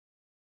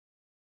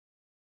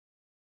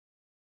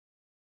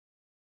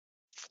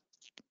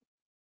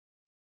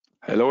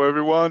Hello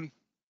everyone,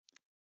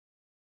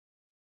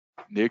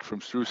 Nick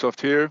from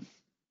StruSoft here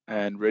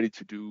and ready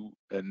to do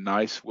a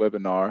nice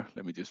webinar.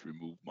 Let me just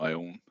remove my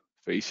own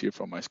face here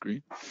from my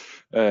screen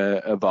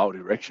about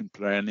erection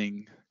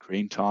planning,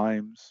 crane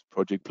times,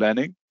 project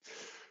planning.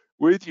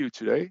 With you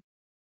today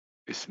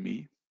is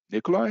me,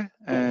 Nikolai,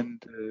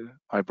 and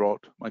I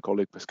brought my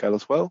colleague Pascal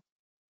as well.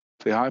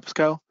 Say hi,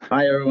 Pascal.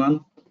 Hi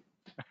everyone,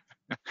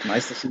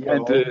 nice to see you And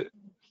all.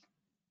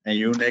 And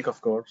you, Nick,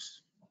 of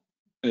course.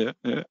 Yeah.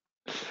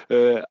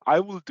 I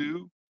will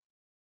do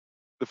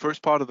the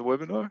first part of the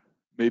webinar.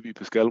 Maybe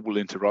Pascal will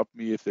interrupt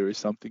me if there is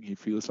something he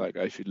feels like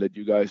I should let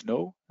you guys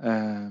know.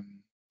 And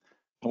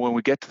when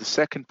we get to the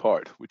second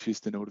part, which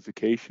is the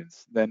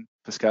notifications, then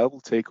Pascal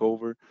will take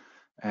over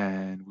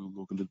and we'll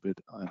look a little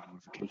bit on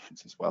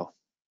notifications as well,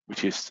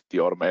 which is the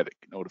automatic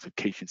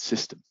notification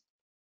system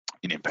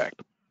in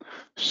Impact.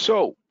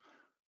 So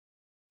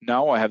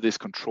now I have this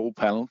control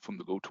panel from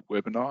the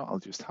GoToWebinar. I'll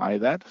just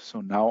hide that.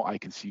 So now I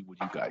can see what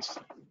you guys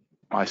see.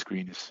 My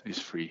screen is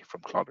free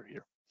from clutter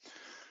here.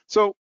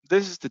 So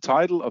this is the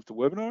title of the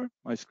webinar.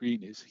 My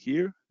screen is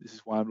here. This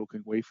is why I'm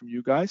looking away from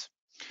you guys.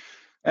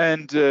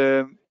 And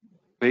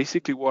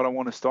basically what I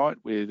want to start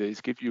with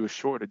is give you a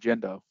short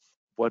agenda of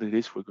what it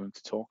is we're going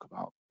to talk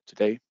about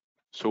today,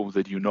 so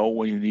that you know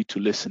when you need to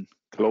listen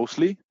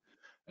closely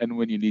and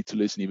when you need to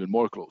listen even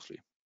more closely.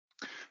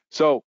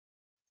 So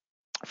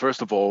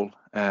first of all,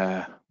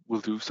 we'll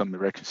do some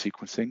erection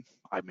sequencing.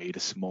 I made a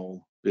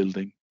small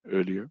building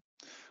earlier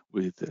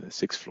with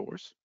 6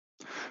 floors.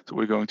 So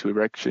we're going to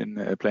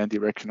plan the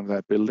erection of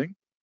that building.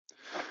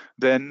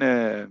 Then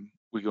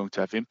we're going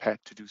to have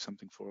Impact to do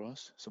something for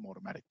us, some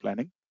automatic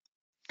planning.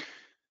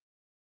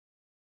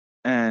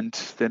 And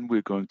then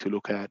we're going to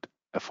look at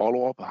a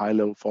follow-up, a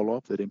high-level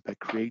follow-up that Impact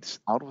creates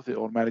out of the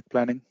automatic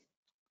planning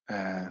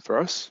for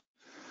us.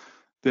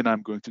 Then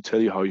I'm going to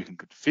tell you how you can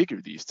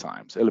configure these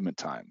times, element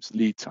times,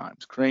 lead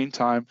times, crane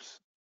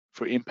times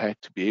for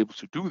Impact to be able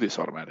to do this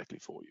automatically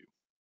for you.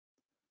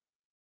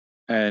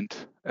 And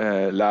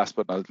last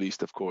but not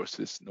least, of course,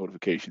 this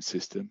notification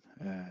system,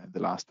 the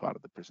last part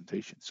of the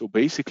presentation. So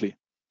basically,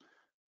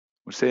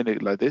 we're saying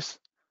it like this.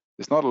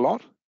 There's not a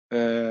lot,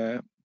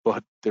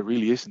 but there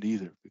really isn't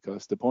either,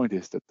 because the point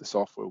is that the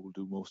software will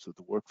do most of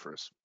the work for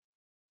us.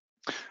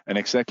 And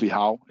exactly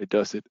how it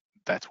does it,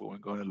 that's what we're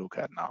going to look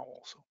at now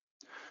also.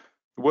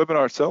 The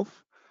webinar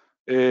itself,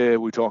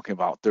 we're talking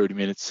about 30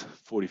 minutes,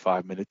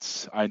 45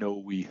 minutes. I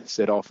know we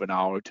set off an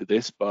hour to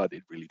this, but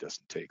it really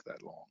doesn't take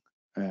that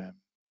long.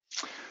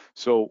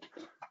 So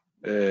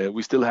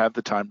we still have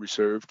the time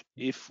reserved.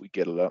 If we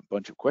get a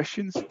bunch of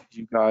questions,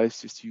 you guys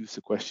just use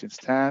the questions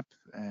tab,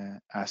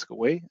 ask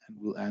away, and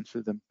we'll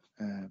answer them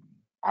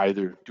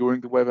either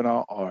during the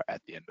webinar or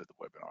at the end of the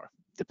webinar,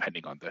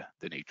 depending on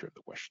the nature of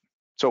the question.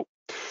 So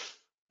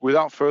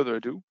without further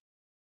ado,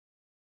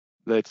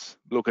 let's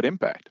look at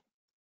Impact.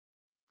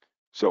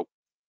 So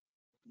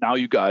now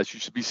you guys, you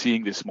should be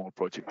seeing this small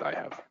project I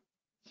have.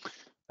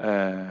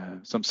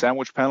 Some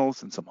sandwich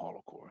panels and some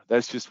hollow core.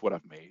 That's just what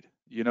I've made.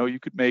 You know, you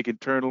could make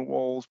internal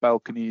walls,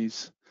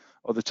 balconies,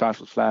 other types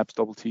of flaps,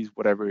 double T's,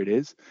 whatever it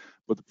is,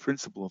 but the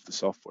principle of the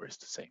software is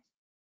the same.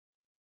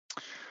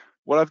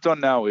 What I've done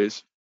now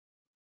is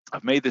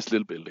I've made this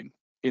little building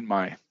in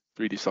my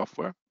 3D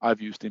software.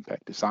 I've used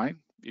Impact Design.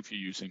 If you're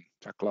using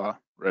Tekla,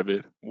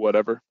 Revit,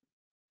 whatever,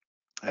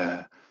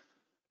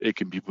 it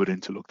can be put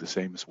in to look the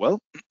same as well.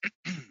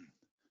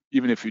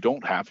 Even if you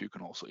don't have, you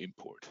can also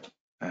import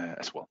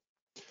as well.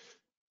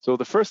 So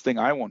the first thing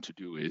I want to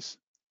do is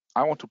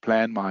I want to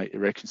plan my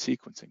erection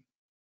sequencing.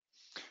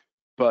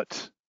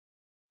 But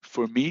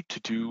for me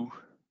to do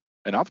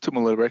an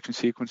optimal erection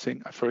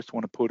sequencing, I first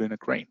want to put in a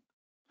crane.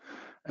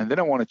 And then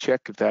I want to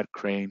check if that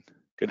crane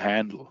can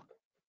handle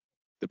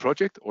the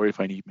project, or if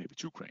I need maybe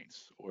 2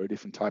 cranes or a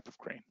different type of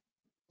crane.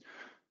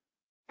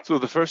 So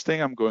the first thing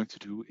I'm going to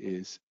do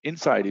is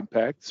inside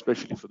Impact,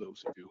 especially for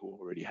those of you who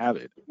already have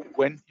it,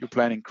 when you're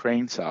planning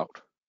cranes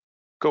out,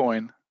 go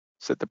in,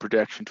 set the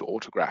projection to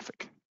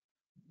orthographic.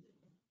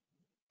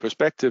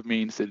 Perspective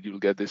means that you'll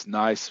get this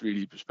nice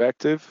 3D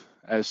perspective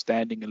as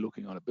standing and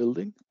looking on a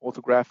building.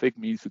 Orthographic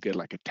means you get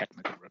like a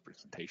technical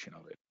representation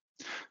of it.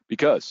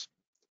 Because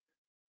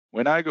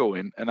when I go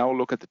in and I'll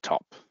look at the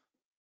top,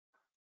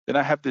 then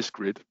I have this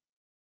grid,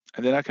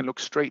 and then I can look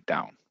straight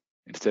down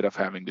instead of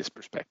having this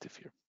perspective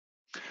here.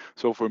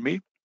 So for me,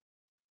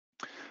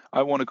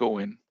 I want to go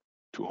in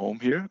to home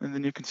here, and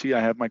then you can see I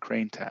have my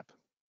crane tab.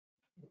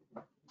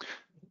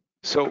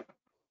 So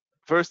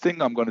first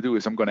thing I'm going to do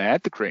is I'm going to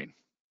add the crane,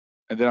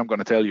 and then I'm going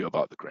to tell you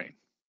about the crane.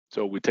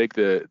 So we take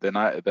the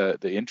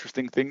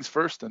interesting things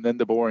first, and then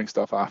the boring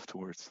stuff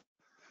afterwards.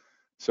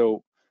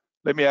 So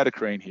let me add a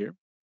crane here.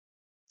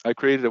 I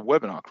created a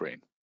webinar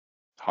crane.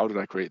 How did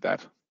I create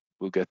that?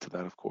 We'll get to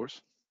that, of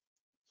course.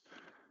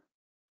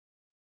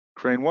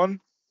 Crane 1,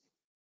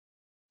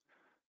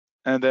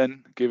 and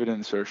then give it an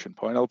insertion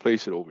point. I'll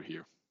place it over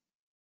here.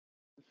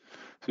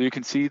 So you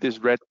can see this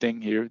red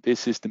thing here.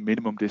 This is the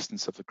minimum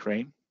distance of the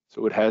crane.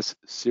 So it has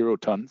 0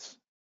 tons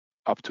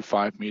up to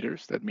 5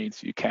 meters. That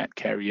means you can't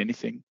carry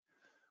anything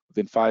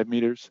within 5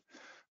 meters.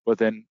 but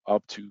then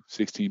up to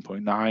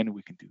 16.9,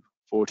 we can do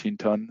 14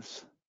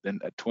 tons, then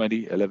at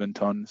 20, 11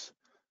 tons,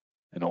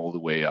 and all the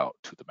way out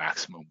to the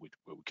maximum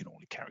where we can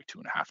only carry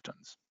 2.5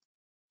 tons.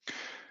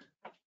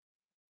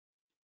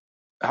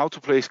 How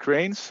to place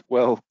cranes?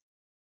 Well,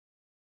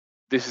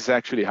 this is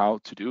actually how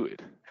to do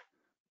it.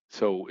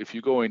 So if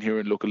you go in here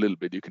and look a little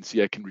bit, you can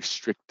see I can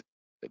restrict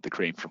the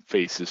crane from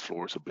faces,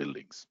 floors, or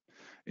buildings.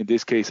 In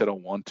this case, I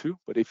don't want to,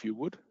 but if you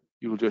would,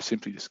 you will just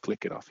simply just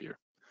click it off here.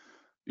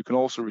 You can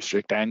also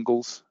restrict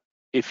angles.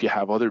 If you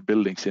have other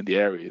buildings in the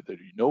area that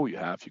you know you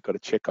have, you've got to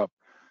check up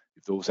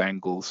if those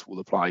angles will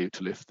apply you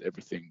to lift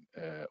everything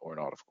or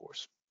not, of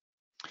course.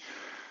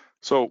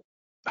 So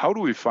how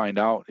do we find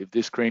out if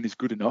this crane is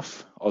good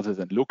enough, other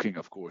than looking,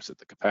 of course, at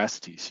the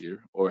capacities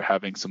here or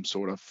having some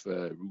sort of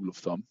rule of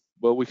thumb?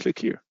 Well, we click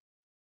here.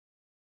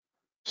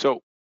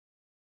 So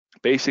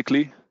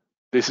basically,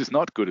 this is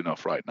not good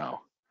enough right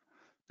now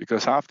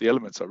because half the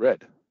elements are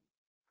red.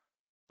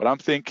 But I'm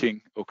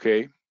thinking,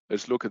 okay,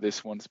 let's look at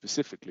this one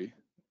specifically.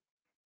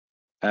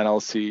 And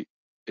I'll see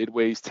it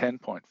weighs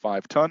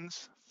 10.5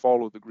 tons,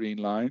 follow the green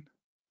line.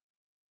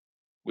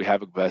 We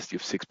have a capacity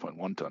of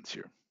 6.1 tons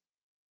here.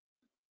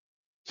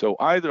 So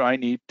either I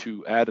need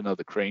to add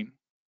another crane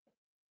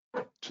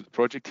to the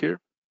project here,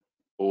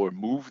 or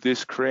move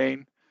this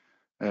crane,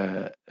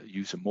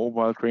 use a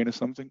mobile crane or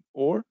something,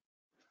 or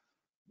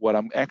what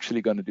I'm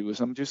actually going to do is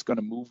I'm just going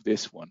to move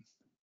this one.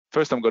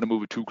 First, I'm going to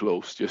move it too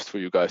close just for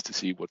you guys to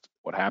see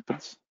what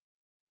happens.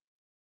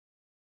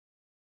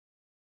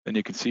 Then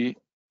you can see,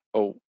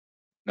 oh,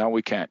 now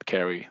we can't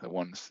carry the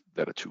ones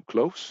that are too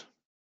close.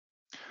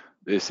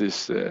 This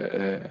is,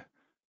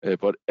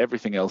 but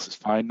everything else is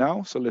fine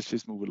now. So let's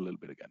just move it a little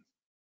bit again.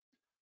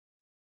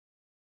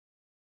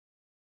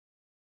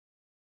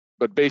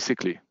 But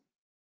basically,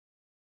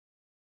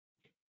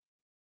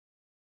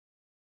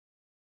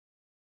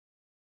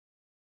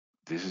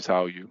 this is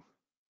how you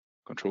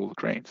control the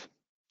cranes.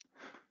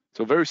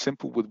 So very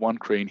simple with one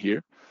crane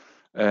here.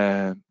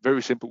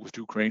 Very simple with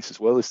two cranes as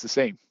well. It's the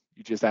same.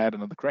 You just add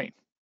another crane.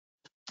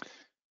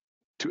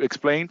 To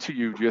explain to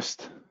you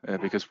just,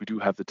 because we do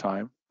have the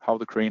time, how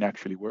the crane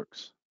actually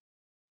works.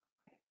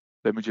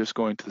 Let me just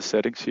go into the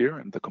settings here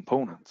and the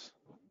components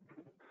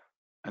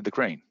and the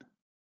crane.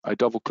 I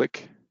double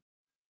click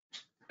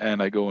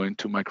and I go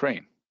into my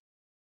crane.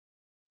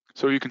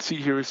 So you can see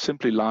here is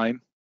simply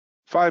line,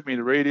 5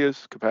 meter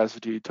radius,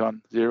 capacity,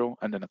 ton, 0,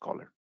 and then a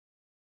color.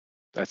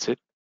 That's it.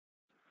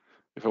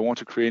 If I want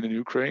to create a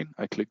new crane,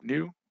 I click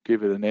new,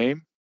 give it a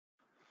name,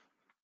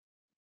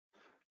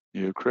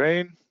 new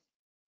crane,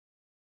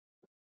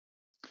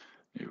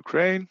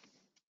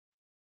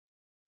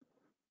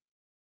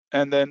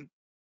 and then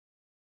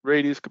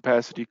radius,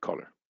 capacity,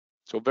 color.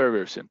 So very,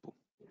 very simple.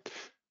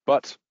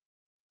 But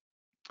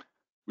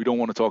we don't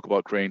want to talk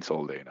about cranes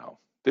all day now.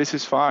 This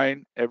is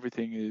fine.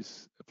 Everything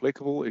is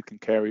applicable. It can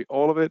carry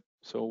all of it.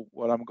 So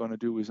what I'm going to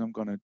do is I'm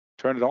going to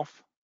turn it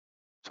off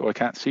so I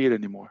can't see it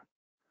anymore,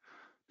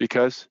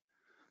 because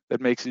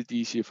that makes it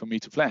easier for me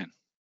to plan.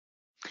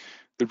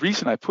 The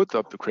reason I put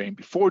up the crane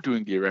before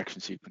doing the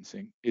erection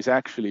sequencing is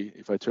actually,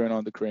 if I turn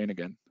on the crane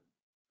again,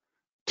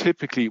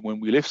 typically when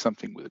we lift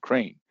something with a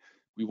crane,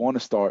 we want to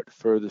start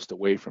furthest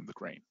away from the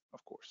crane,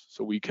 of course,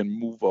 so we can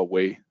move our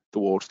way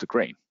towards the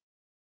crane.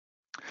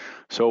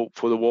 So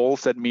for the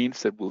walls, that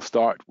means that we'll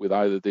start with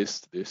either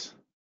this,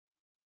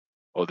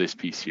 or this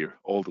piece here,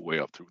 all the way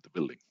up through the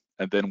building,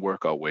 and then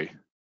work our way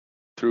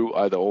through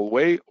either all the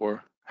way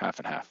or half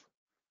and half.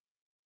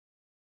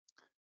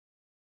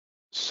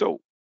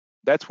 So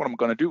that's what I'm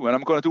going to do. And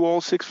I'm going to do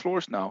all 6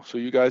 floors now, so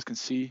you guys can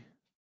see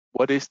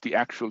what is the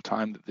actual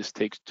time that this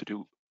takes to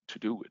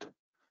do it.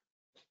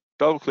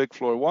 Double click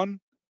floor 1,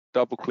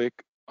 double click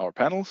our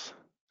panels,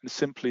 and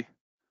simply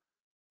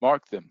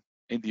mark them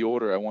in the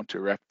order I want to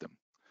erect them.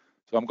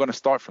 So I'm going to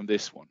start from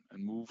this one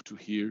and move to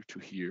here,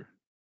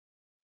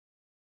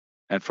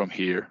 and from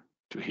here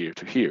to here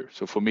to here.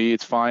 So for me,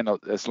 it's fine.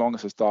 As long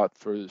as I start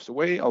furthest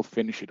away, I'll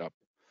finish it up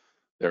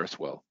there as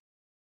well.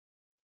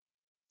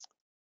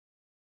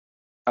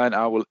 And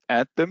I will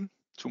add them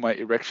to my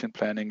erection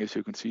planning, as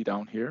you can see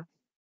down here.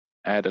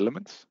 Add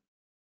elements.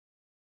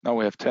 Now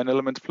we have 10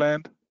 elements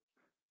planned.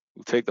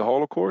 We'll take the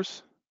hollow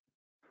course.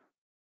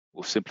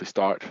 We'll simply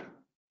start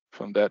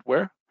from that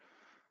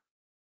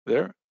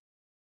there.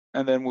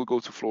 And then we'll go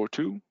to floor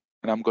 2,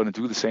 and I'm going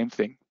to do the same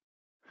thing.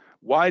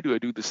 Why do I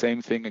do the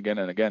same thing again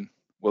and again?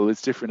 Well,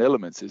 it's different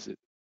elements, is it?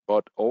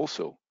 But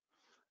also,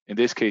 in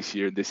this case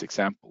here, in this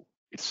example,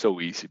 it's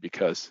so easy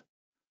because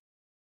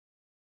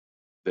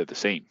they're the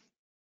same,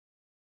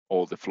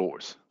 all the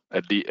floors.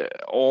 At the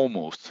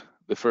almost,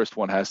 the first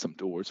one has some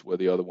doors where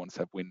the other ones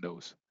have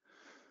windows.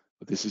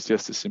 But this is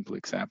just a simple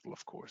example,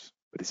 of course,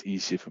 but it's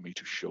easier for me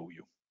to show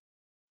you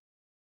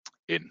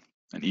and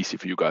easy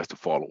for you guys to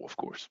follow, of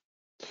course.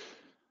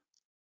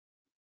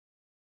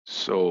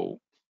 So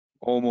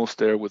almost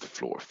there with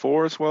floor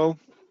 4 as well.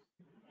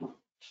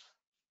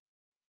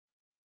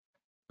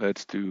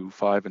 Let's do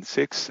 5 and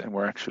 6, and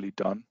we're actually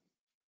done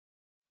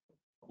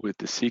with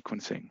the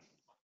sequencing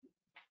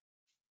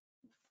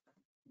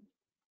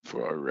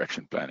for our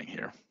erection planning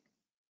here.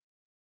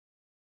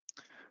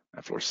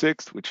 And floor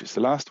 6, which is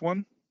the last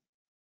one.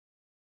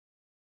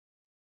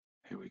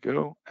 Here we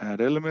go,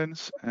 add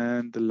elements,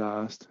 and the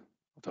last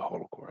of the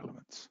hollow core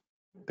elements.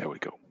 There we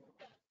go.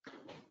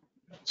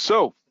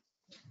 So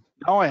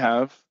now I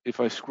have, if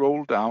I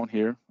scroll down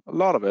here, a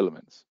lot of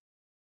elements.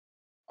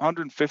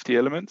 150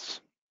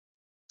 elements,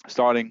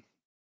 starting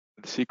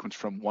the sequence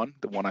from 1,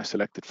 the one I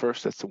selected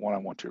first, that's the one I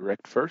want to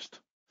erect first.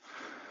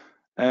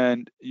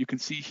 And you can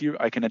see here,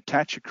 I can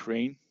attach a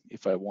crane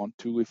if I want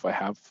to. If I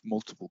have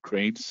multiple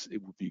cranes,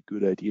 it would be a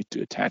good idea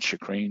to attach a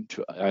crane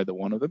to either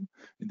one of them.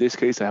 In this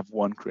case, I have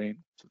one crane,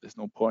 so there's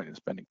no point in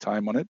spending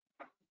time on it.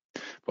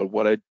 But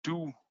what I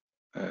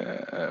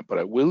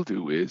will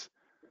do is,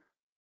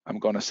 I'm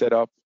going to set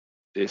up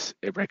this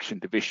erection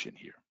division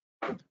here.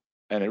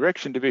 An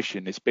erection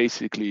division is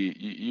basically,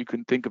 you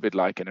can think of it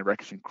like an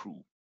erection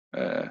crew,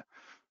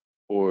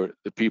 or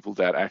the people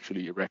that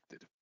actually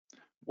erected.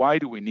 Why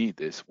do we need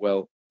this?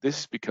 Well,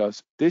 this is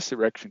because this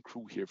erection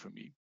crew here for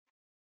me,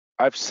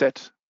 I've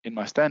set in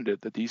my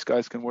standard that these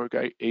guys can work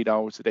 8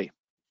 hours a day.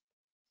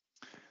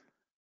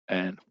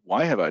 And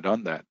why have I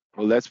done that?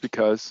 Well, that's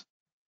because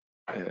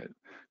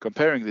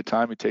comparing the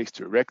time it takes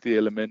to erect the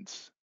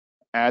elements,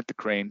 add the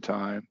crane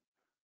time,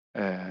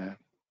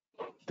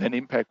 then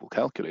Impact will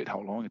calculate how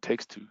long it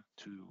takes to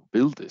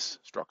build this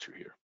structure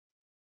here.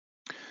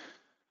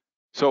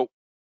 So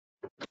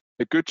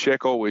a good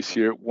check always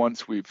here,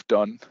 once we've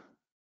done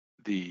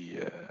the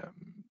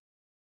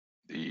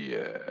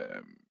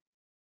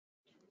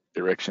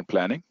erection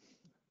planning,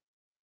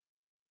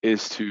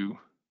 is to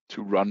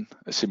run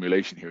a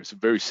simulation here. It's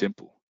very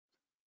simple,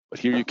 but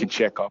here you can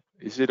check up.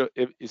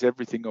 Is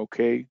everything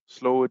okay?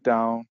 Slow it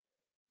down,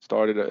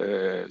 start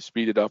it,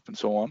 speed it up, and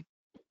so on.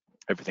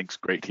 Everything's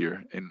great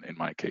here in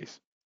my case.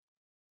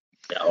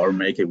 Yeah, or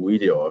make a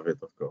video of it,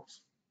 of course.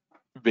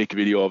 Make a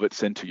video of it,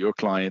 send to your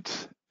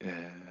client,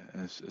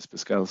 as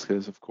Pascal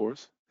says, of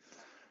course.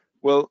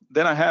 Well,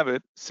 then I have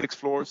it, 6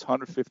 floors,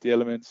 150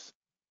 elements.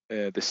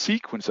 The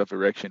sequence of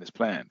erection is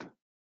planned.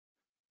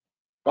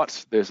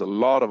 But there's a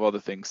lot of other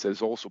things that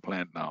is also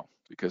planned now,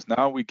 because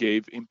now we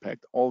gave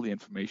Impact all the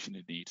information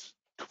it needs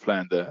to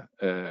plan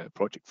the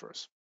project for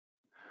us.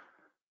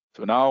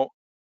 So now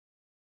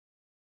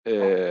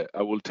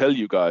I will tell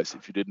you guys,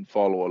 if you didn't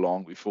follow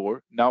along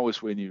before, now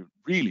is when you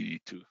really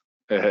need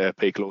to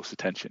pay close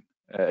attention.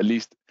 At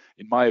least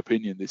in my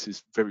opinion, this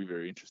is very,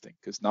 very interesting,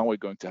 because now we're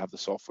going to have the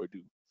software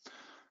do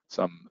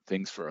some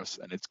things for us,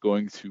 and it's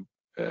going to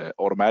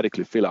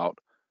automatically fill out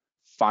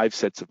 5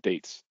 sets of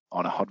dates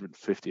on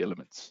 150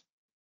 elements.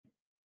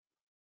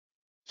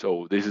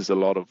 So this is a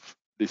lot of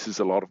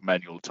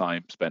manual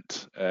time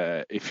spent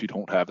if you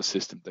don't have a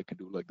system that can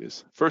do like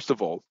this. First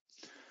of all,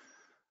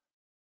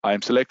 I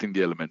am selecting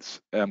the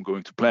elements. I'm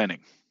going to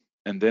planning,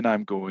 and then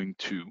I'm going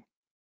to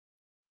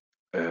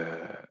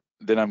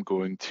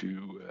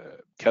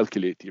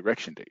calculate the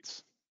erection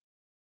dates.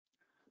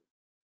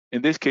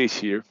 In this case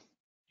here,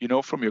 you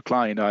know from your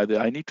client either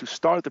I need to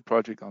start the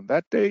project on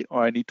that day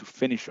or I need to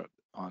finish it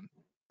on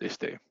this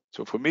day.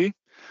 So for me,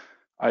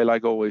 I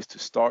like always to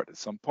start at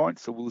some point.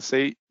 So we'll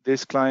say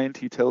this client,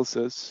 he tells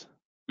us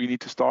we need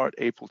to start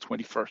April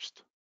 21st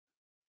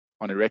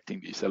on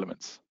erecting these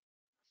elements.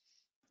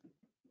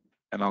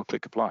 And I'll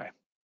click apply.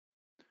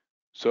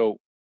 So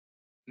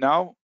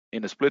now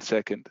in a split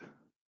second,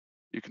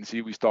 you can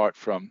see we start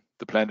from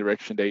the planned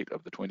erection date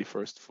of the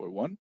 21st for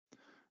 1.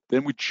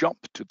 Then we jump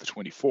to the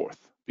 24th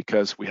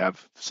because we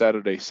have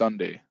Saturday,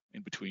 Sunday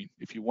in between.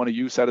 If you want to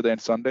use Saturday and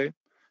Sunday,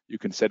 you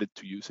can set it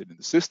to use it in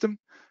the system.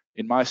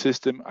 In my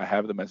system, I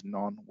have them as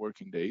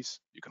non-working days.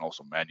 You can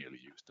also manually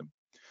use them.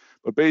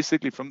 But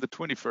basically from the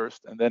 21st,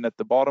 and then at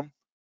the bottom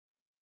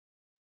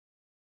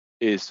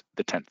is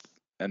the 10th,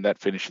 and that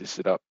finishes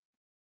it up.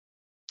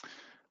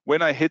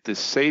 When I hit this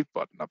save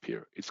button up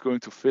here, it's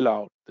going to fill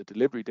out the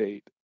delivery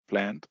date,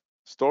 planned,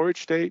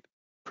 storage date,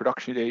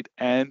 production date,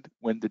 and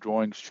when the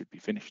drawings should be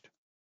finished.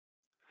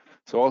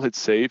 So I'll hit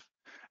save,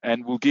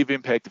 and we'll give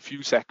Impact a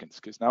few seconds,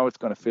 because now it's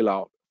going to fill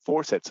out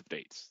 4 sets of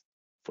dates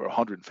for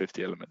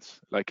 150 elements,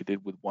 like it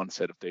did with 1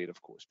 set of data,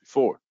 of course,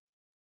 before.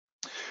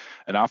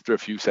 And after a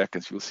few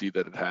seconds, you'll see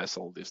that it has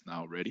all this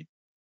now ready.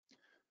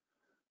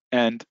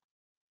 And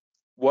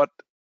what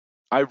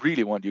I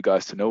really want you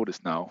guys to notice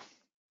now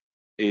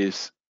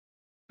is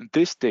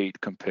this date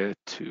compared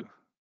to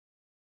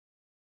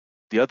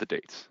the other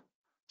dates.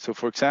 So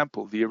for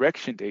example, the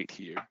erection date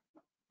here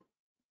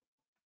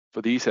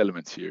for these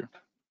elements here,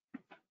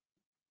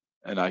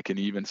 and I can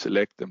even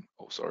select them.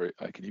 Oh, sorry,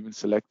 I can even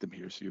select them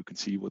here so you can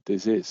see what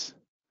this is.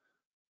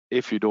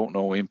 If you don't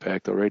know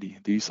Impact already,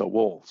 these are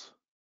walls.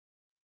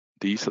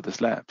 These are the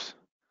slabs.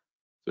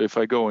 So if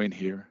I go in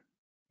here,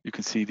 you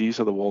can see these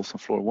are the walls on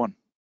floor 1.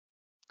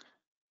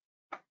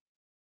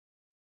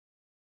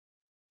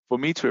 For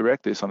me to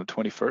erect this on the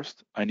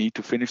 21st, I need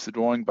to finish the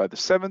drawing by the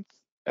 7th,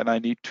 and I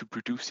need to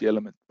produce the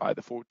element by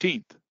the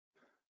 14th.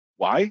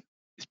 Why?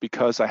 It's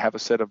because I have a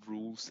set of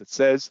rules that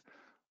says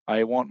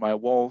I want my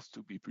walls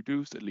to be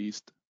produced at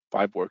least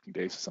 5 working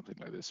days or something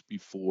like this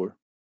before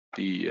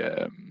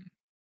the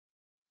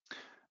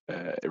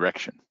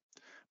erection.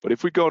 But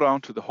if we go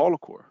down to the hollow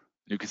core,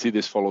 you can see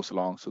this follows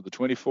along. So the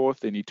 24th,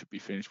 they need to be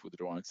finished with the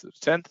drawings to the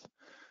 10th.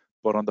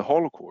 But on the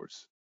hollow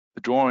cores,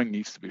 the drawing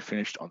needs to be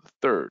finished on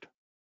the 3rd,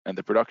 and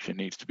the production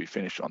needs to be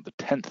finished on the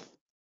 10th,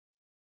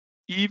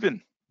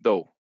 even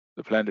though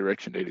the planned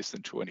erection date is the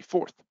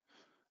 24th.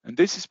 And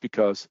this is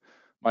because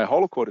my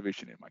hollow core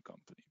division in my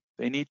company,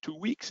 they need 2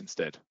 weeks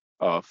instead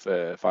of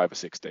 5 or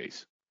 6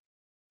 days.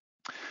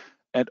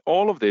 And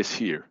all of this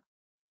here,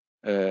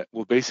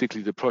 well,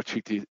 basically the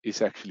project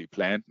is actually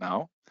planned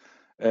now.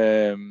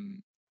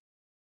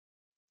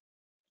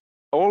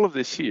 All of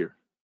this here,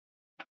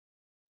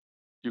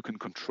 you can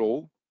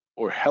control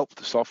or help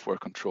the software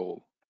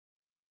control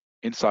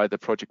inside the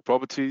project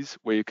properties,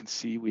 where you can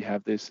see we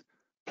have this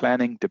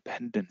planning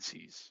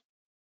dependencies.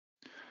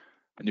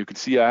 And you can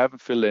see I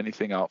haven't filled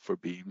anything out for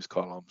beams,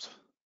 columns,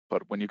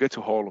 but when you get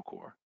to hollow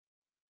core,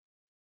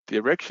 the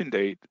erection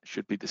date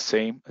should be the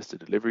same as the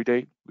delivery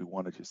date. We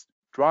want to just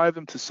drive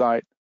them to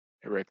site,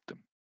 erect them.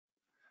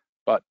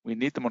 But we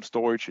need them on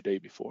storage a day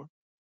before.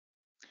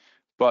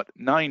 But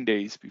 9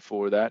 days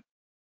before that,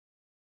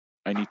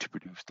 I need to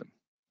produce them,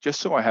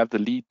 just so I have the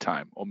lead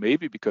time, or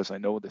maybe because I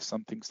know there's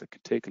some things that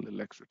could take a little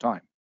extra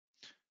time.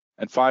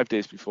 And 5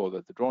 days before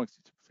that, the drawings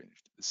need to be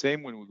finished. The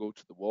same when we go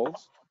to the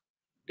walls,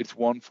 it's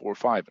 1, 4,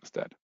 5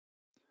 instead.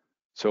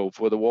 So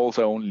for the walls,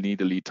 I only need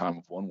a lead time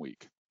of 1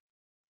 week,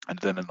 and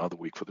then another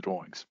week for the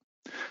drawings.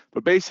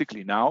 But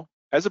basically now,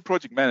 as a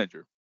project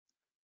manager,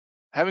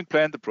 having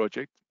planned the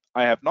project,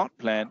 I have not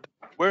planned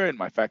where in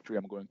my factory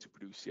I'm going to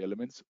produce the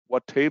elements,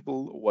 what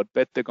table or what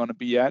bed they're going to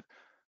be at.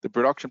 The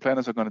production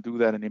planners are going to do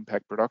that in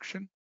Impact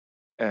Production.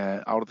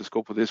 Out of the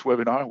scope of this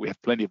webinar, we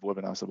have plenty of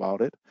webinars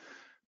about it.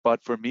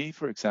 But for me,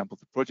 for example,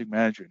 the project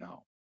manager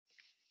now,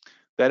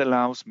 that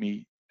allows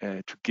me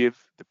to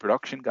give the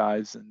production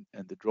guys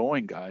and the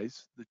drawing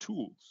guys the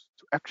tools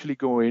to actually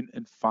go in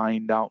and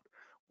find out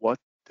what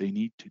they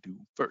need to do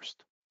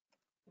first.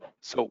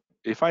 So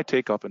if I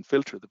take up and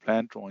filter the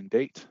planned drawing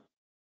date,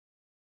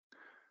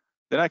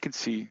 then I can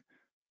see,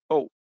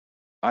 oh,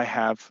 I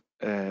have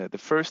the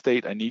first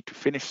date I need to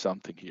finish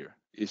something here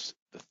is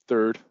the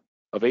 3rd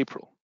of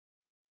April,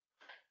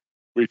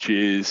 which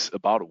is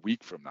about a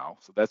week from now.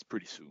 So that's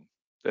pretty soon.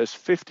 There's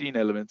 15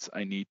 elements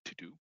I need to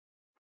do.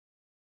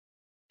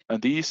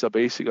 And these are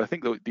basically, I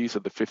think these are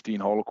the 15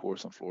 hollow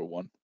cores on floor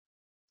 1.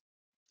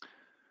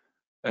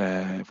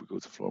 If we go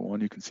to floor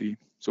 1, you can see.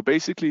 So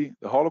basically,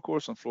 the hollow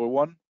cores on floor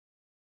 1,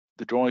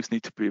 the drawings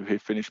need to be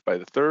finished by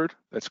the 3rd.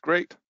 That's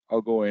great.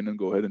 I'll go in and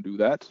go ahead and do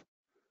that.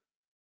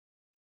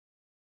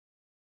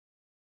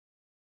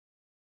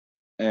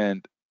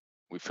 And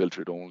we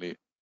filtered only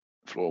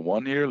floor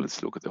 1 here.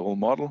 Let's look at the whole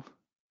model.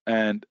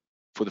 And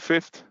for the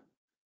 5th,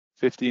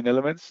 15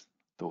 elements.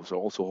 Those are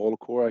also hollow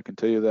core. I can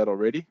tell you that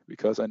already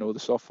because I know the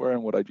software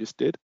and what I just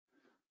did.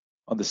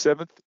 On the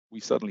 7th, we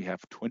suddenly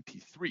have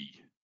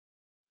 23.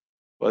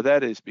 Well,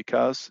 that is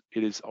because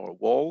it is our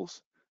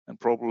walls and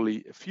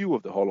probably a few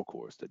of the hollow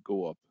cores that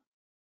go up,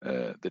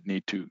 that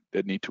need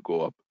to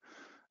go up.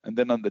 And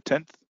then on the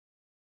 10th,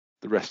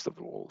 the rest of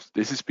the walls.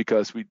 This is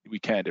because we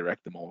can't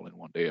erect them all in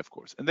one day, of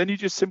course. And then you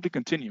just simply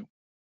continue,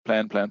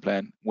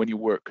 plan when you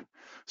work.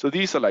 So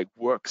these are like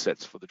work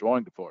sets for the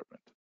drawing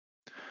department.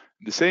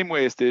 In the same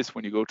way as this,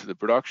 when you go to the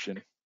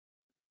production,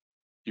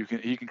 he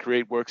can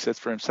create work sets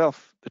for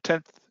himself. The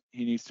 10th,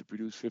 he needs to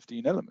produce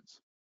 15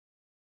 elements.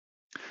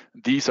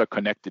 These are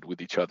connected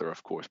with each other,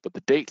 of course, but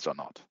the dates are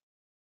not.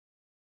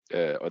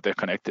 Or they're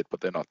connected, but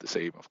they're not the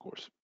same, of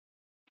course.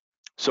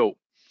 So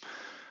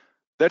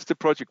that's the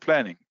project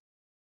planning.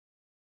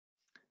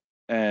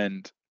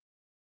 And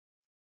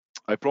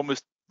I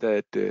promised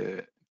that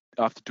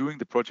after doing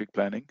the project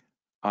planning,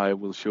 I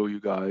will show you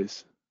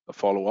guys a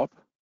follow-up.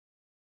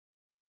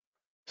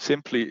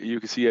 Simply, you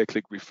can see I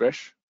click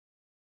refresh.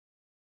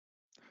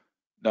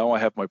 Now I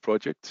have my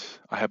project,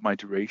 I have my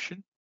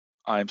duration.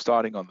 I'm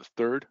starting on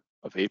the 3rd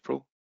of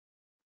April.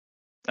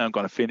 And I'm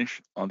going to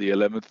finish on the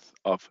 11th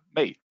of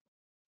May.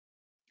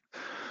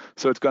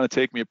 So it's going to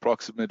take me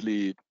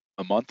approximately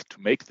a month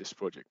to make this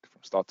project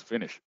from start to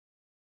finish.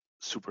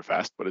 Super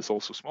fast, but it's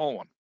also a small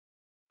one.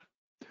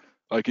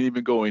 I can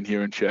even go in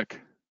here and check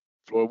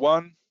floor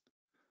 1,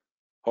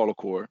 hollow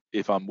core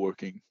if I'm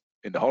working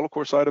in the hollow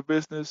core side of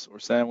business, or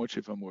sandwich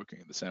if I'm working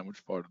in the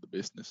sandwich part of the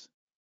business.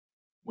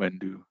 When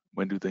do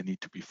they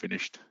need to be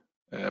finished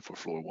for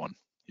floor 1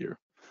 here?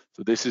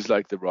 So this is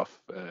like the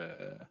rough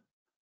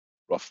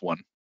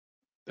one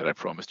that I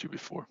promised you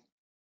before.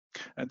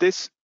 And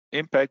this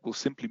impact will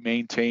simply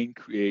maintain,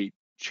 create,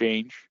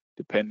 change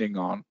depending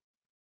on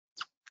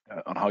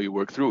how you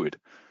work through it.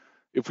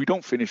 If we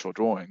don't finish our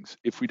drawings,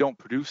 if we don't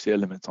produce the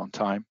elements on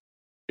time,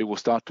 it will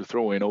start to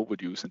throw in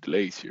overdues and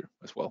delays here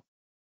as well.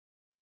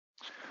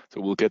 So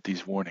we'll get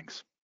these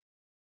warnings.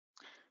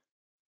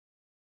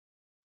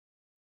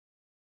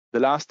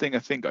 The last thing I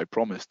think I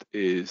promised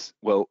is,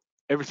 well,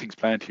 everything's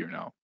planned here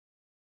now.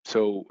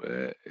 So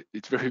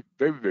it's very,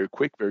 very, very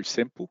quick, very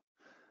simple,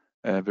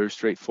 very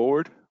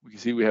straightforward. We can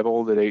see we have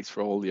all the dates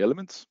for all the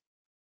elements.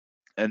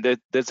 And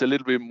that's a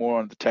little bit more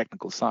on the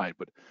technical side,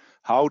 but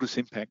how does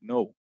Impact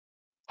know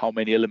how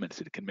many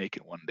elements it can make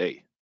in one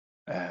day.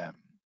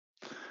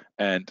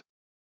 And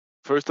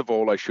first of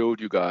all, I showed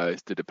you guys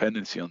the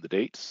dependency on the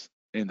dates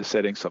in the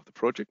settings of the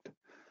project.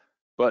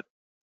 But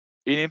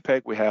in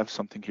Impact, we have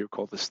something here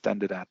called the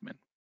standard admin.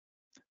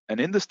 And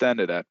in the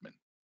standard admin,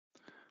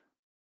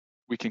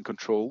 we can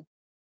control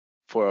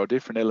for our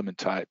different element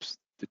types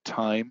the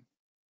time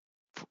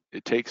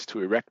it takes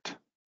to erect.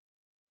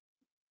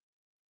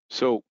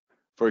 So,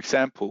 for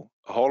example,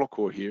 a hollow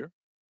core here,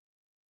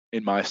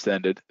 in my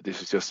standard,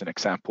 this is just an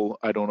example.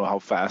 I don't know how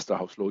fast or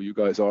how slow you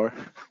guys are.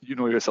 You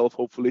know yourself,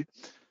 hopefully.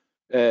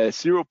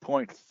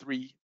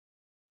 0.3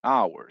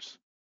 hours.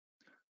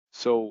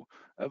 So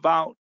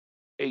about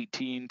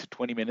 18 to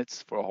 20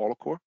 minutes for a hollow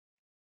core.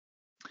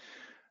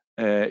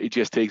 It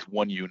just takes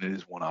 1 unit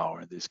is 1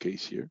 hour in this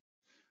case here.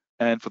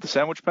 And for the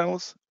sandwich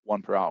panels,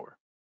 1 per hour.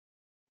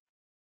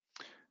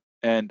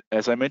 And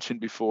as I mentioned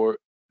before,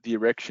 the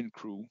erection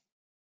crew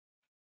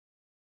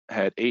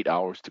had 8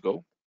 hours to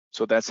go.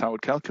 So that's how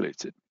it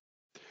calculates it.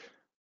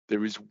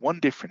 There is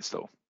one difference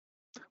though.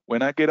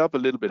 When I get up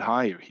a little bit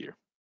higher here,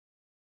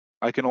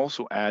 I can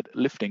also add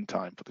lifting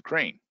time for the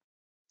crane.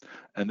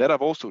 And that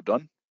I've also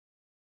done.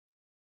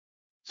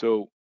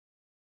 So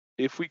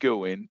if we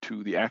go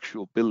into the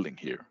actual building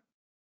here,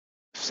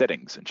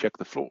 settings, and check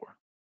the floor,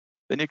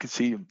 then you can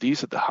see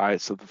these are the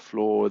heights of the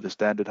floor, the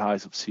standard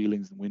heights of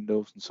ceilings and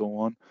windows and so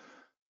on.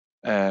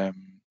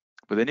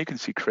 But then you can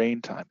see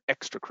crane time,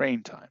 extra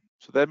crane time.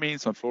 So that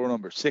means on floor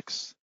number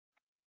 6,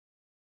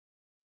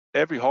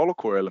 every hollow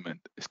core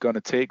element is going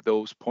to take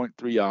those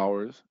 0.3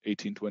 hours,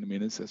 18, 20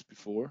 minutes as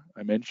before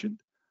I mentioned,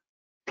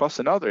 plus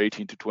another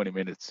 18 to 20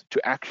 minutes to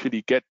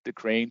actually get the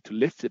crane to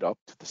lift it up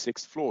to the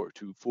 6th floor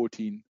to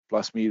 14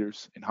 plus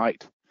meters in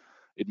height.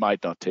 It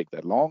might not take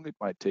that long, it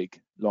might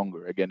take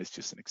longer. Again, it's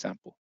just an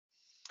example.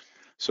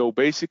 So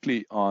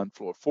basically on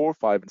floor 4,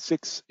 5, and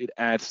 6, it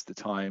adds the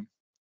time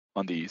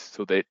on these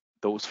so that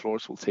those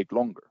floors will take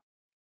longer.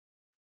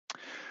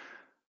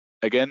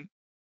 Again,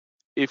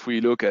 if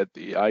we look at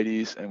the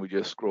IDs and we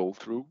just scroll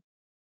through,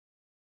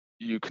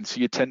 you can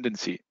see a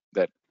tendency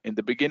that in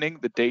the beginning,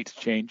 the dates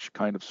change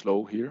kind of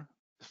slow here,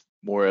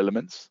 more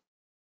elements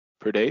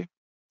per day.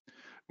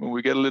 When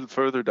we get a little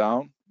further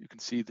down, you can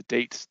see the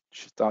dates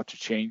start to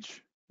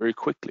change very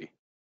quickly.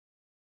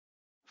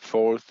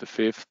 4th, the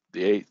 5th,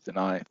 the 8th, the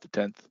 9th, the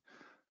 10th.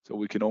 So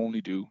we can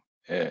only do,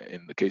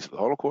 in the case of the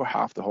hollow core,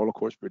 half the hollow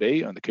cores per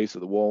day. In the case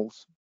of the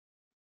walls,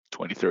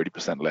 20,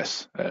 30%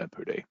 less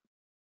per day.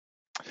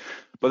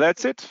 But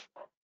that's it.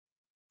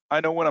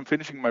 I know when I'm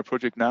finishing my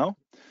project now.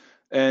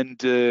 And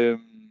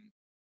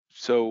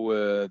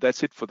so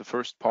that's it for the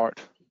first part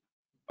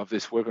of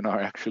this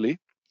webinar, actually.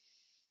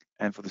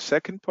 And for the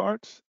second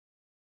part,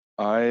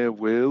 I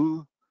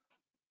will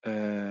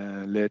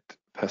let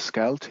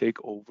Pascal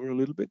take over a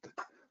little bit.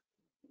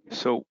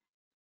 So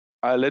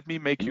let me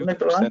make you the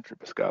presenter,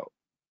 Pascal.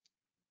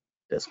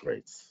 That's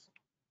great.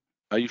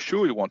 Are you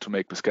sure you want to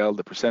make Pascal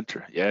the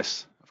presenter?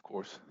 Yes, of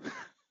course.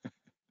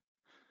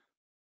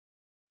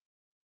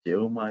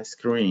 Show my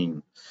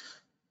screen.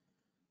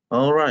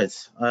 All right.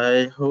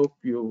 I hope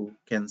you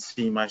can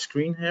see my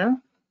screen here.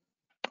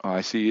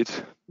 I see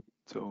it.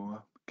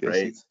 So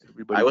Great.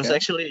 everybody I was can.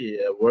 actually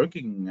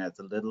working at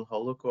a little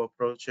hollow core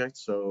project,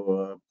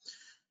 so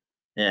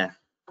yeah.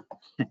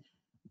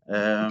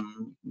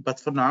 But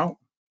for now,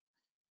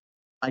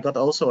 I got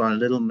also a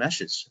little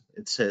message.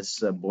 It says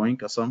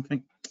boink or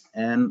something,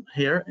 and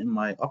here in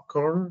my up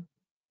corner,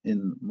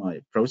 in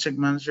my project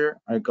manager,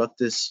 I got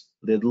this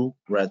little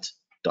red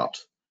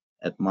dot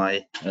at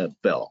my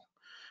bell.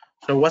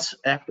 So what's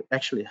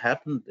actually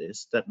happened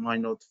is that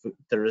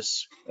there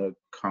is a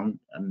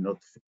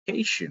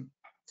notification,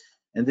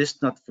 and this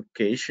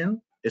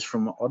notification is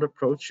from another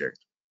project.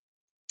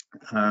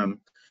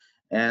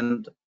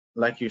 And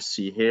like you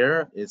see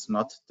here, it's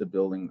not the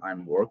building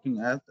I'm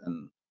working at,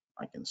 and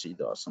I can see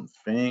there are some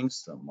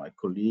things that my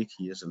colleague,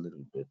 he is a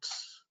little bit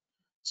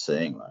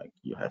saying like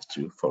you have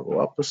to follow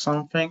up with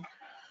something.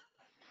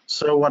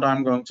 So what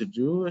I'm going to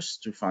do is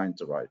to find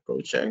the right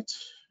project.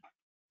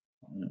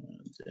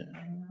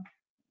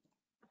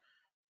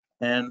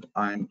 And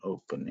I'm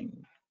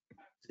opening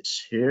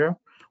this here.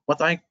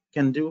 What I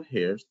can do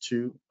here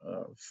to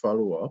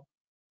follow up,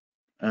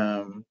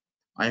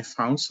 I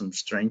found some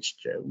strange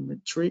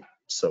geometry.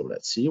 So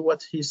let's see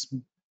what he's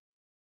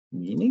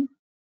meaning.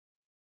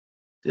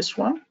 This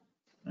one,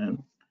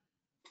 and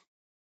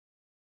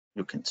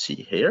you can see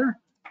here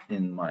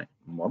in my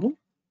model.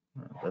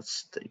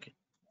 Let's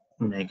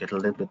make it a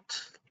little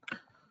bit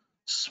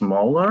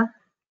smaller.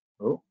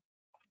 Oh,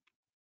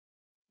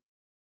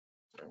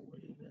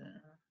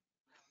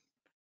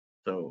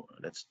 so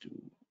let's do.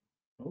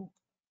 Oh,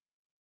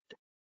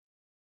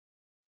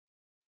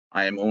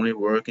 I am only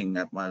working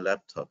at my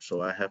laptop,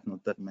 so I have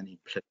not that many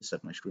places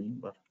at my screen.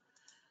 But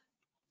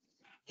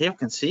here you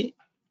can see,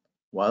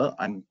 while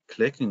I'm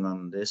clicking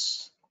on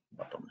this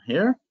button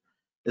here,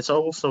 it's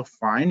also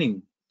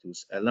finding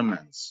those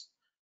elements.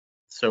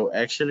 So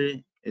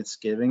actually, it's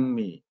giving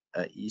me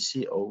an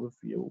easy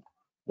overview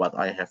what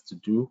I have to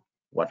do,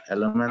 what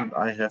element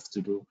I have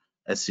to do,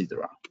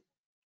 etc.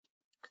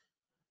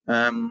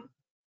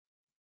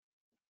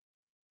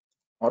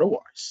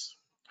 Otherwise,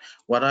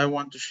 what I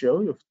want to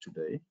show you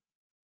today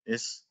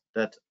is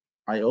that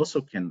I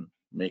also can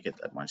make it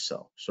at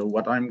myself. So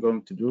what I'm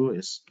going to do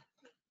is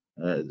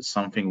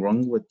something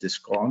wrong with this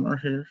corner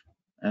here,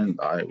 and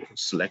I will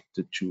select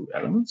the two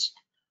elements,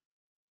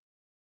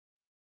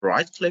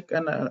 right click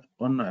on the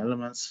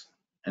elements,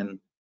 and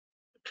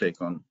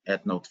click on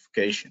add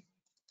notification.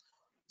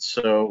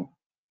 So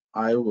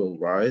I will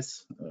write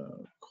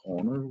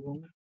corner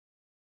wrong.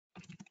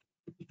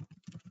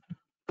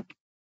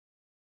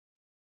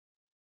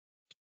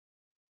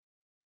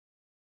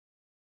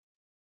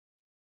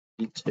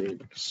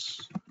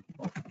 Details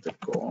of the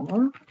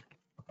corner.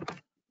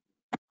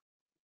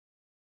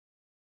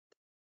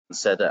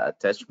 Set an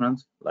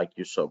attachment like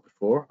you saw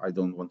before. I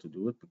don't want to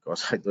do it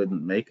because I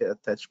didn't make an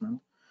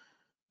attachment.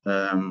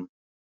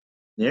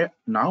 Yeah,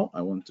 now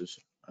I want to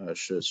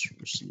search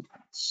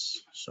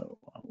recipients. So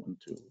I want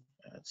to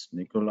add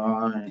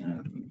Nikolai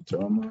and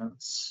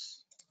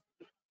Thomas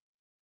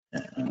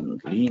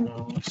and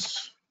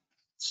Linus.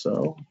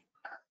 So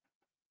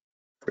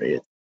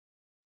great.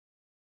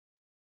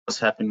 What's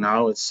happening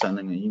now? It's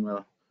sending an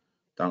email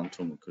down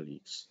to my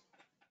colleagues.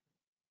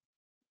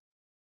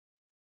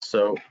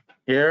 So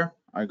here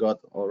I got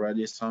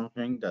already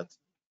something that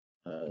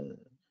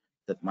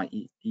that my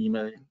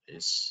email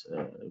is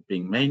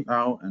being made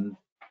now, and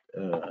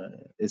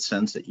it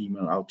sends the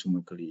email out to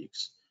my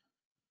colleagues.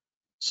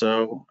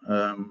 So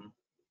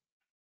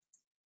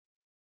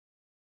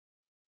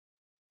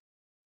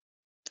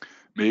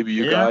maybe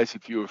you guys,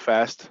 if you were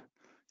fast,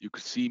 you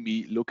could see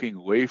me looking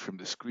away from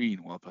the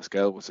screen while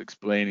Pascal was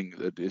explaining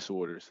the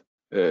disorders.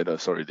 No,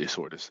 sorry,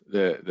 disorders,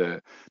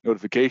 the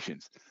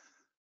notifications.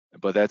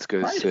 But that's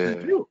because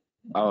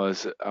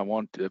I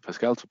want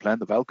Pascal to plan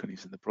the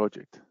balconies in the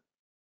project.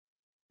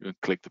 You can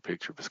click the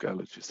picture, Pascal.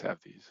 Let's just have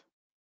these.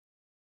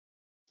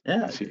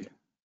 Yeah. See.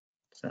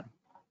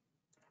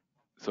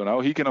 So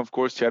now he can, of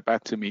course, chat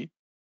back to me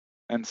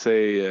and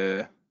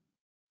say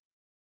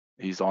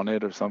he's on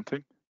it or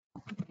something,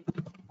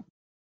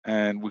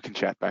 and we can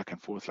chat back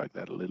and forth like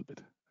that a little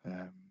bit.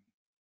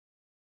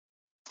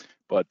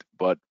 But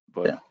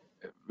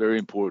very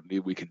importantly,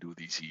 we can do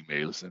these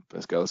emails, and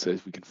Pascal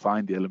says we can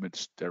find the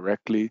elements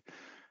directly.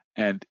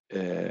 And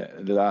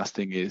the last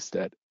thing is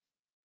that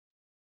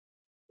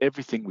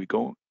everything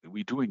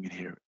we're doing in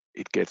here,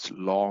 it gets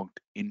logged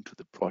into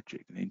the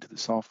project and into the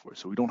software.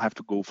 So we don't have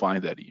to go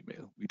find that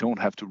email. We don't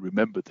have to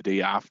remember the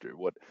day after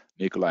what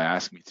Nikolai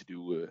asked me to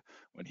do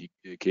when he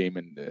came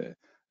and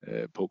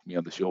poked me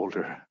on the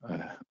shoulder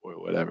or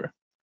whatever.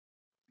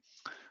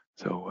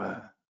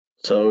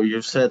 So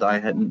you said I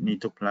hadn't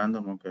need to plan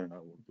them. Okay, I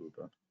will do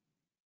that.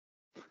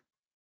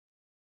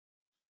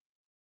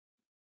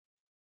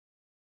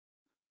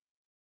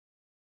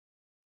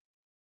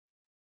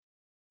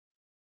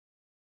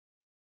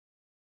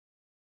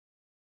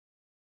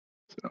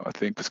 So I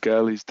think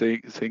Pascal is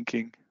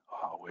thinking,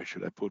 oh, where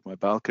should I put my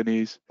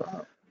balconies?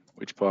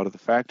 Which part of the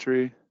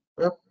factory?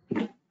 Yep.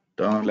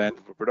 Done. Plan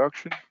for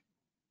production.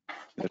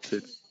 That's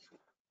it.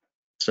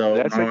 So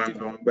now I'm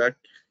going back.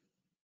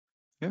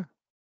 Yeah.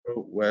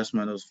 Oh, where's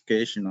my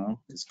notification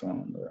now? It's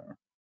gone there.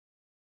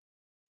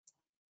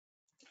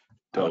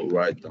 Done. I'll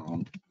write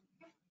down.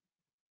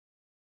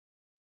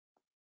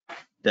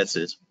 That's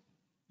it.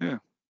 Yeah,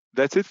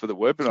 that's it for the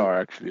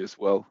webinar actually as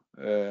well.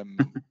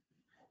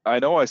 I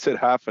know I said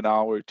half an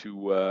hour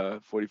to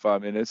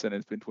 45 minutes, and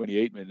it's been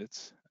 28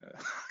 minutes.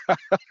 Oh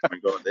my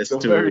God, that's so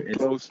very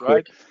close,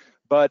 right?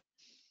 But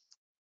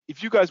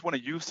if you guys want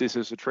to use this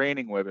as a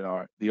training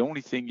webinar, the only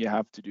thing you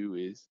have to do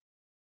is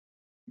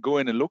go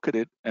in and look at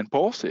it and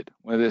pause it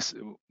when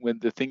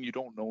the thing you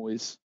don't know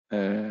is.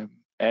 And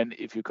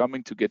if you're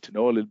coming to get to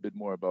know a little bit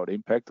more about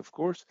impact, of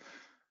course,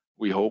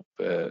 we hope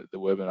the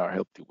webinar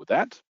helped you with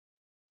that.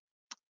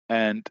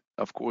 And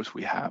of course,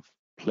 we have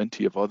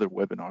plenty of other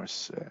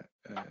webinars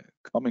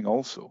coming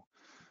also.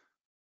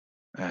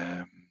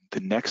 The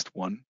next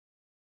one,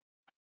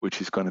 which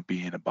is going to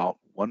be in about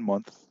 1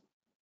 month,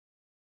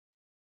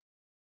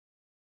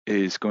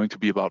 is going to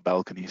be about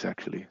balconies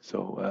actually.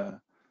 So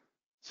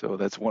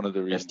that's one of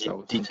the reasons I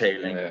was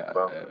detailing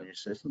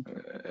balconies,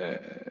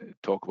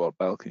 talk about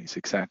balconies,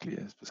 exactly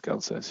as Pascal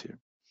says here.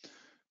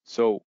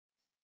 So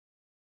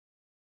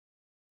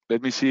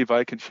let me see if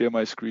I can share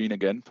my screen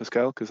again,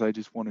 Pascal, because I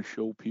just want to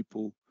show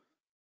people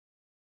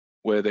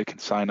where they can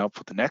sign up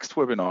for the next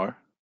webinar.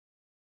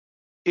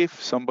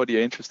 If somebody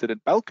are interested in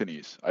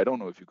balconies, I don't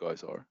know if you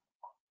guys are,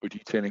 or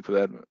detailing for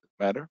that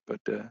matter, but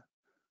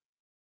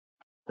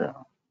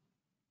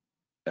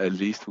at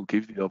least we'll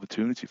give you the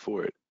opportunity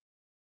for it.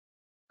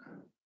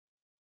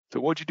 So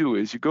what you do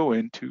is you go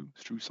into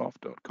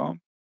StruSoft.com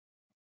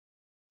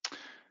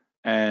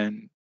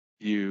and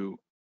you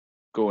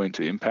go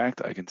into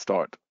Impact. I can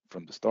start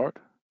from the start.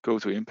 Go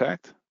to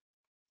Impact,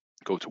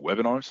 go to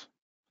Webinars,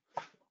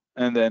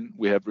 and then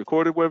we have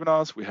recorded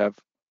webinars. We have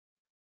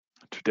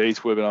today's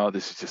webinar.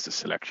 This is just a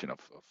selection of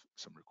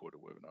some recorded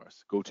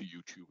webinars. Go to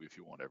YouTube if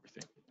you want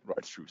everything.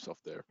 Right,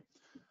 StruSoft there.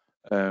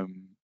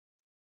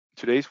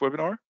 Today's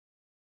webinar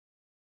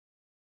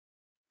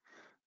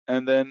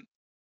And then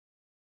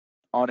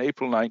on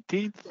April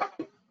 19th,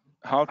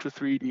 how to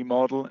 3D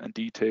model and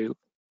detail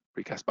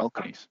precast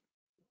balconies.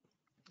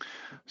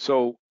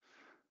 So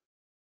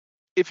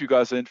if you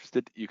guys are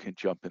interested, you can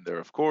jump in there,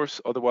 of course.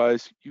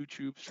 Otherwise,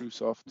 YouTube,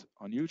 StruSoft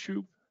on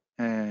YouTube.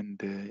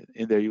 And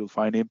in there, you'll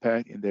find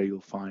Impact. In there, you'll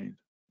find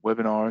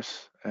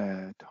webinars,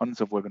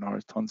 tons of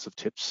webinars, tons of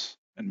tips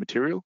and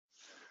material.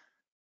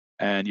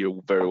 And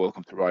you're very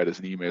welcome to write us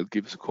an email,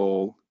 give us a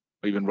call,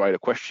 or even write a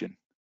question.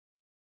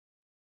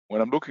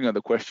 When I'm looking at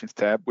the questions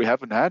tab, we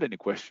haven't had any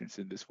questions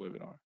in this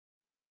webinar.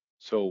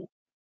 So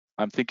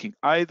I'm thinking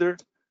either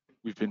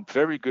we've been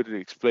very good at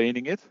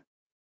explaining it,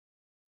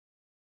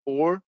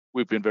 or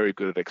we've been very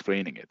good at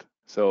explaining it.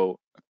 So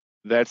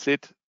that's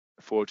it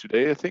for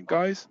today, I think,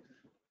 guys.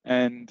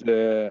 And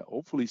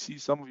hopefully see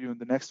some of you in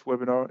the next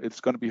webinar.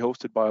 It's going to be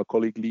hosted by our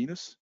colleague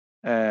Linus.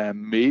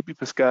 Maybe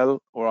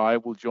Pascal or I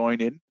will join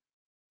in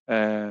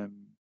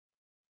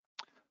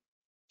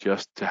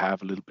just to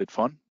have a little bit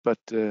fun, but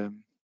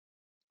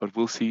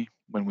we'll see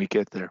when we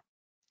get there.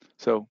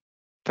 So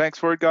thanks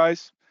for it,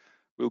 guys.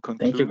 We'll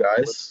conclude Thank you,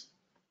 guys.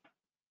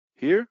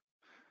 Here,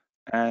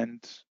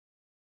 and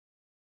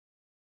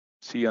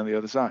see you on the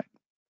other side.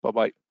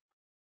 Bye-bye.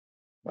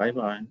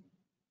 Bye-bye.